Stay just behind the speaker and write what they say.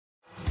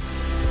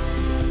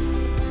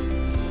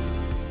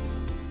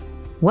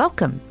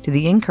Welcome to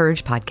the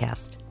Encourage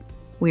podcast.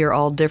 We are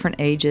all different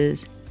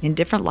ages and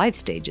different life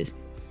stages,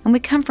 and we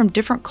come from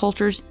different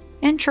cultures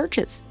and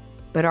churches.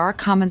 But our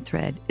common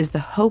thread is the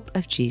hope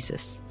of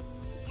Jesus.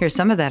 Here's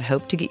some of that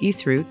hope to get you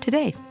through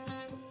today.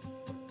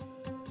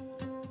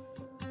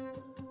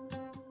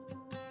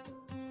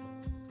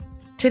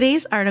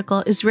 Today's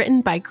article is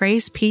written by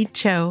Grace P.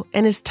 Cho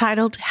and is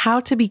titled How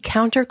to Be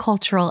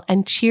Countercultural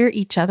and Cheer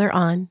Each Other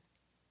On.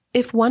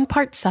 If one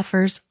part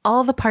suffers,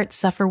 all the parts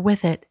suffer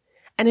with it.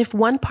 And if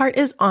one part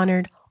is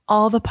honored,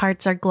 all the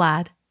parts are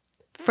glad.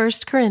 1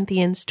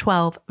 Corinthians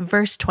 12,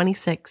 verse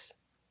 26.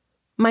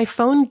 My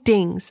phone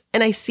dings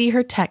and I see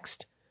her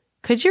text.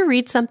 Could you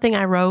read something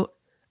I wrote?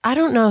 I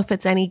don't know if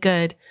it's any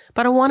good,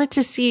 but I wanted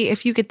to see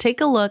if you could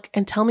take a look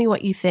and tell me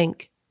what you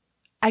think.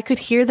 I could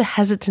hear the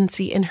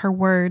hesitancy in her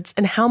words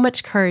and how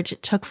much courage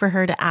it took for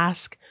her to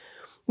ask.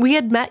 We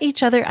had met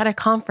each other at a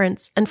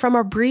conference, and from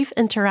our brief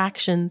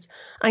interactions,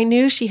 I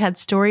knew she had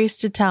stories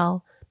to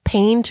tell,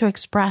 pain to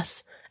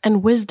express,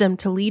 and wisdom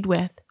to lead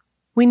with.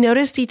 We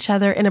noticed each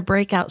other in a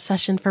breakout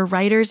session for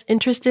writers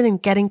interested in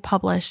getting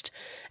published,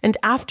 and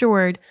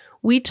afterward,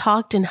 we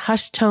talked in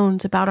hushed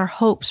tones about our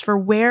hopes for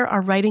where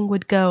our writing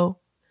would go.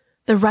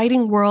 The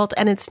writing world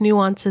and its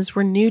nuances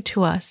were new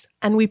to us,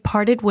 and we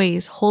parted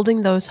ways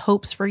holding those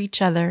hopes for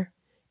each other.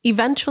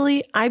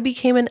 Eventually, I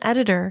became an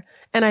editor,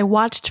 and I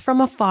watched from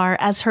afar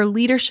as her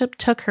leadership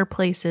took her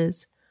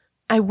places.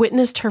 I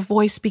witnessed her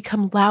voice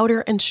become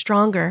louder and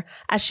stronger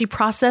as she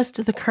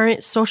processed the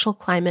current social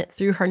climate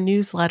through her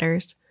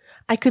newsletters.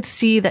 I could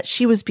see that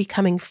she was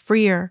becoming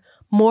freer,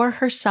 more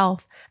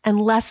herself, and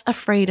less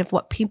afraid of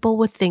what people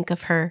would think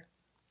of her.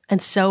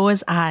 And so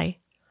was I.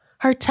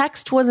 Her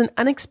text was an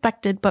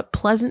unexpected but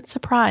pleasant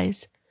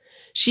surprise.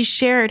 She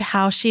shared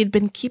how she had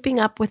been keeping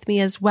up with me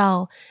as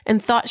well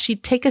and thought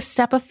she'd take a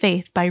step of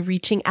faith by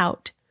reaching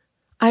out.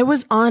 I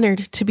was honored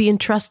to be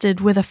entrusted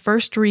with a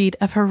first read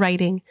of her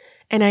writing,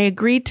 and I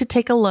agreed to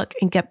take a look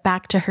and get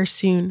back to her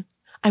soon.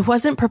 I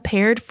wasn't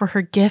prepared for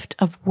her gift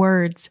of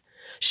words.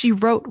 She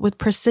wrote with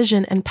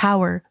precision and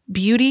power,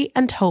 beauty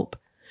and hope.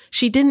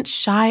 She didn't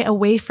shy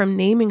away from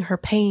naming her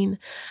pain,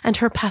 and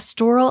her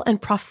pastoral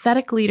and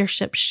prophetic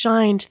leadership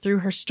shined through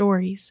her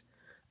stories.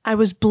 I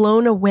was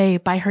blown away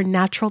by her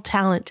natural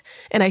talent,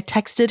 and I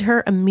texted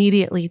her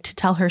immediately to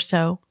tell her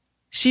so.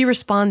 She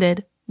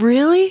responded,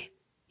 "Really?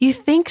 You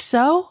think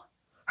so?"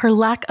 Her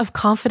lack of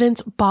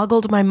confidence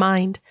boggled my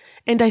mind,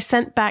 and I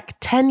sent back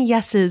 10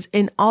 yeses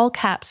in all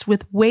caps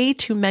with way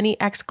too many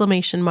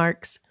exclamation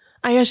marks.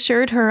 I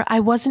assured her I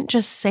wasn't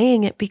just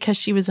saying it because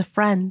she was a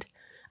friend.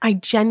 I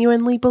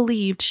genuinely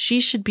believed she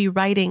should be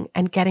writing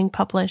and getting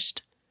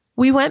published.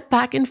 We went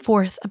back and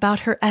forth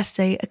about her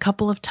essay a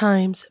couple of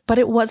times, but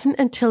it wasn't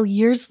until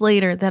years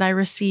later that I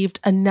received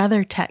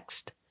another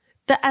text.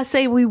 The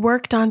essay we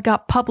worked on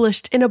got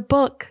published in a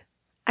book.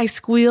 I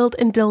squealed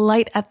in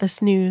delight at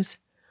this news.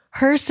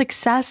 Her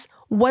success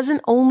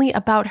wasn't only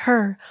about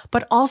her,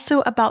 but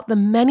also about the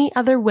many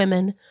other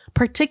women,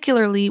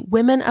 particularly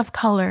women of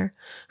color,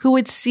 who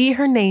would see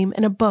her name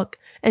in a book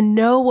and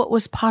know what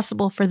was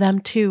possible for them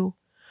too.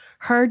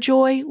 Her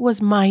joy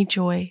was my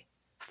joy.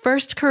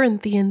 1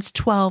 Corinthians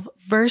 12,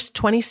 verse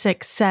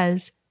 26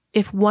 says,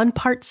 "If one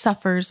part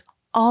suffers,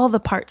 all the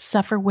parts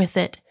suffer with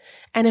it.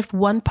 And if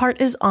one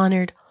part is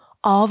honored,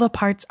 all the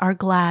parts are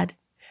glad."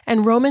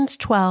 And Romans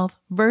 12,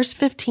 verse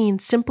 15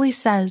 simply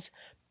says,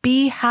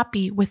 "Be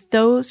happy with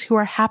those who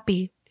are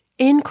happy."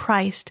 In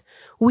Christ,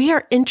 we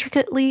are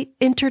intricately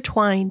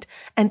intertwined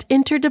and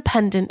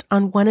interdependent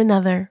on one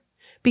another.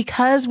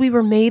 Because we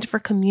were made for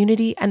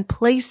community and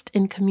placed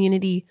in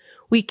community,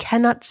 we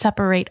cannot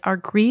separate our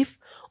grief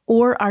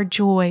or our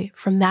joy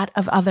from that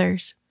of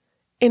others.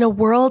 In a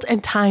world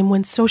and time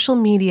when social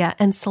media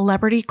and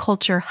celebrity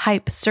culture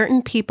hype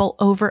certain people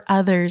over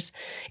others,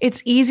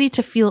 it's easy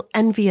to feel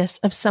envious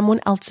of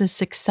someone else's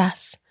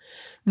success.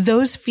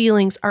 Those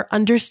feelings are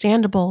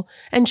understandable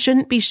and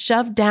shouldn't be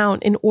shoved down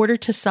in order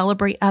to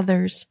celebrate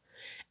others.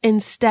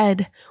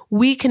 Instead,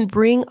 we can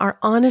bring our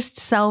honest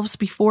selves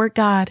before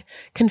God,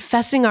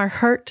 confessing our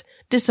hurt,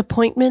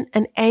 disappointment,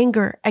 and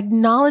anger,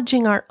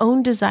 acknowledging our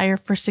own desire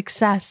for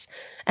success,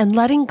 and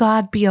letting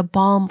God be a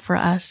balm for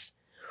us.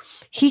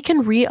 He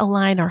can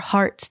realign our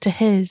hearts to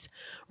His,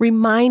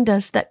 remind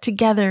us that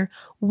together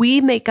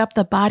we make up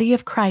the body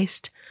of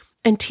Christ,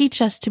 and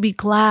teach us to be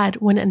glad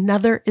when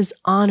another is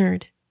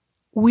honored.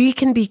 We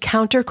can be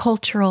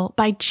countercultural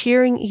by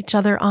cheering each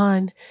other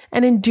on,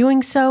 and in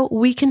doing so,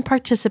 we can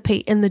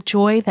participate in the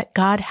joy that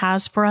God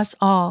has for us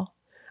all.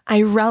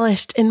 I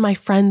relished in my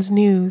friend's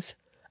news.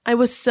 I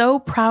was so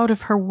proud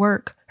of her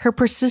work, her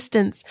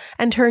persistence,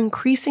 and her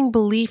increasing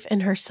belief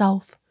in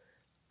herself.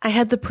 I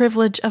had the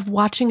privilege of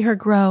watching her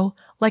grow,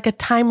 like a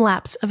time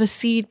lapse of a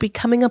seed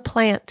becoming a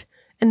plant,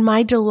 and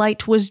my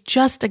delight was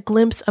just a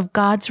glimpse of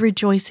God's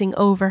rejoicing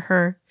over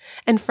her.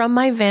 And from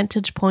my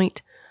vantage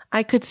point,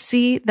 I could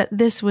see that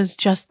this was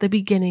just the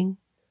beginning.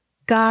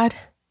 God,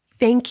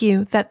 thank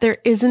you that there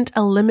isn't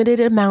a limited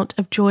amount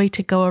of joy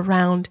to go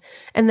around,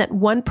 and that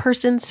one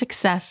person's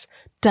success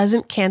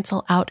doesn't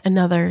cancel out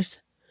another's.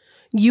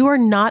 You are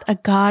not a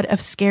God of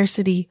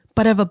scarcity,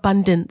 but of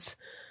abundance.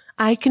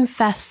 I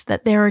confess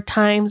that there are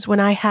times when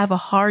I have a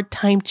hard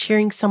time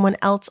cheering someone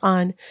else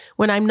on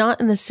when I'm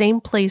not in the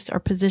same place or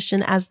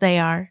position as they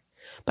are.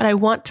 But I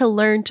want to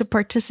learn to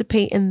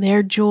participate in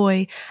their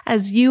joy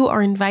as you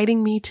are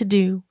inviting me to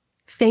do.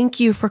 Thank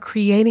you for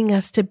creating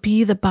us to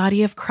be the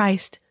body of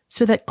Christ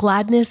so that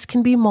gladness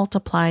can be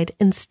multiplied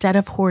instead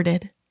of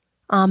hoarded.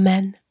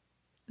 Amen.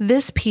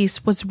 This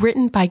piece was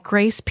written by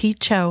Grace P.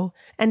 Cho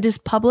and is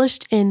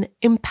published in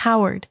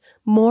Empowered,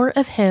 More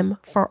of Him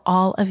for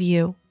All of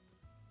You.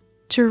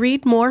 To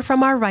read more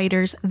from our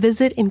writers,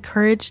 visit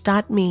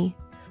encourage.me.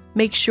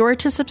 Make sure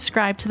to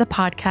subscribe to the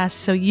podcast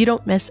so you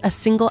don't miss a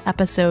single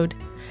episode,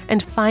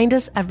 and find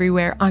us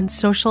everywhere on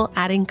social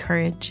at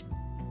Encourage.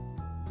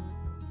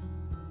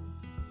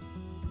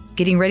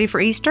 Getting ready for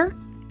Easter?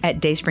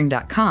 At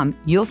dayspring.com,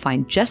 you'll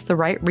find just the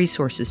right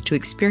resources to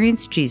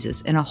experience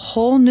Jesus in a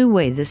whole new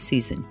way this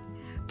season.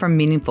 From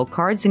meaningful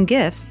cards and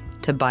gifts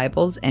to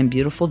Bibles and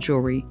beautiful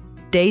jewelry,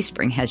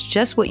 Dayspring has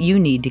just what you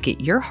need to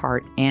get your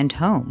heart and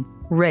home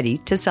ready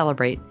to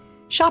celebrate.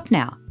 Shop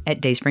now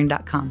at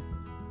dayspring.com.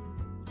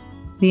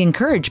 The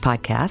Encourage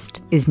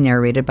podcast is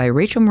narrated by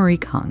Rachel Marie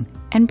Kong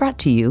and brought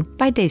to you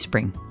by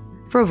Dayspring.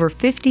 For over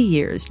 50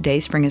 years,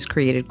 Dayspring has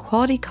created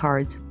quality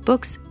cards,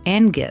 books,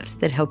 and gifts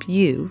that help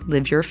you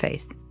live your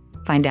faith.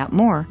 Find out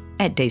more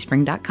at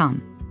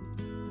dayspring.com.